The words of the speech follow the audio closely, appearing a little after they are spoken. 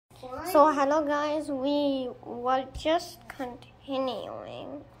So hello guys, we were just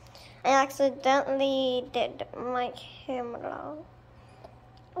continuing. I accidentally did my camera.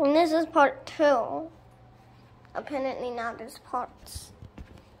 And this is part 2. Apparently now there's parts.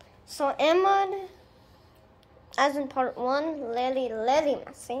 So Ahmed, as in part 1, Lily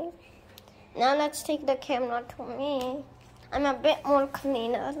messy. Now let's take the camera to me. I'm a bit more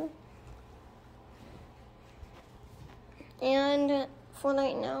cleaner. And for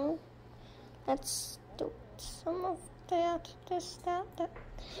right now, let's do some of that, that.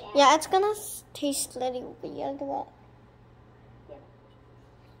 Yeah, it's gonna taste really weird, but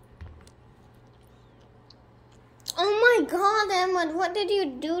oh my god, Ahmed, what did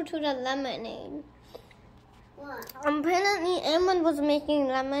you do to the lemonade? What? Apparently, Ahmed was making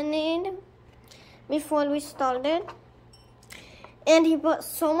lemonade before we started. And he put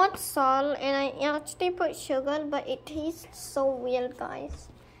so much salt, and I actually put sugar, but it tastes so weird, guys.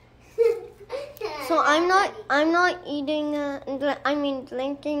 So I'm not eating,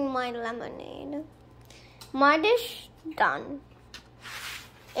 drinking my lemonade. My dish done.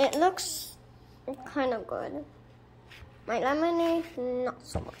 It looks kind of good. My lemonade, not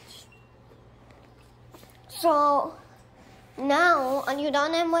so much. So now, are you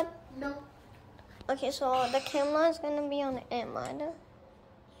done, Ahmed? No. Okay, so the camera is gonna be on Ahmed.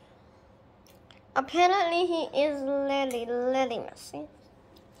 Apparently he is really messy.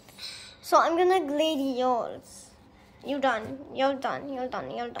 So I'm gonna grade yours. You're done.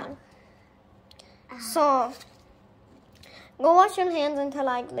 So go wash your hands until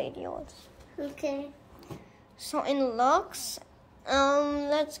I grade yours. Okay. So in looks,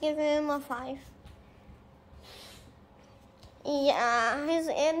 let's give him a 5. Yeah, his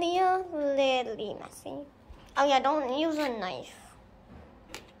area really messy. Oh yeah, don't use a knife.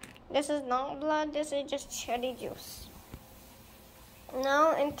 This is not blood, this is just cherry juice.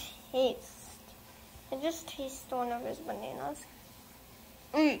 Now it tastes. It just tastes one of his bananas.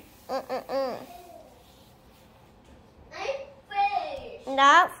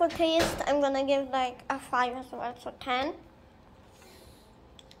 That for taste, I'm gonna give like a 5 as well, so 10.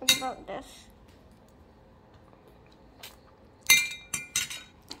 What about this?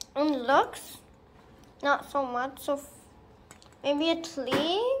 And looks, not so much, so maybe a 3.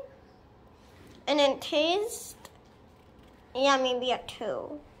 And then taste, yeah, maybe a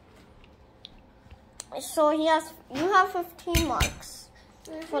 2. So you have 15 marks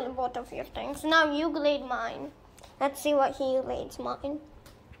for the both of your things. Now you grade mine. Let's see what he grades mine.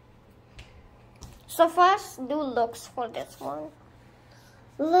 So first, do looks for this one.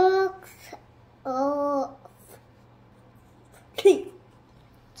 Looks of 3.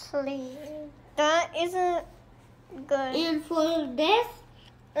 That isn't good. And for this?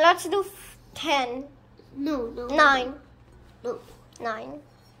 Let's do 10. No. 9. No. 9.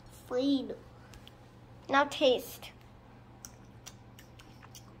 5. Now taste.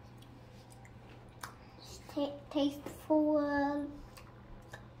 Taste for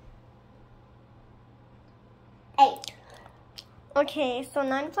 8. Okay, so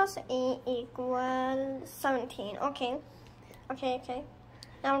 9 plus 8 equals 17. Okay.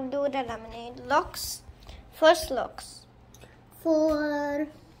 Now do the lemonade. Looks. First looks. For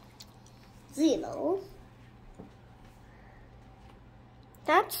 0.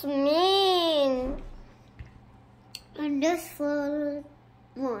 That's mean. And this for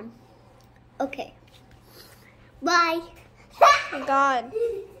 1. Okay. Bye. God.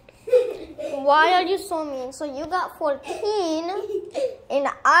 Why are you so mean? So you got 14 and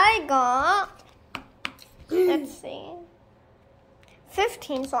I got, let's see,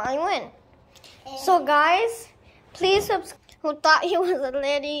 15, so I win. So guys, please subscribe. Who thought he was a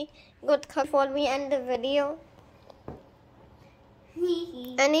really good cook before we end the video?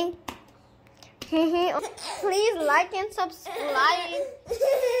 Any? Please like and subscribe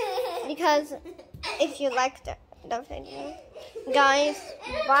because if you liked the video. Guys,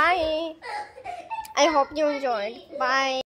 bye. I hope you enjoyed. Bye.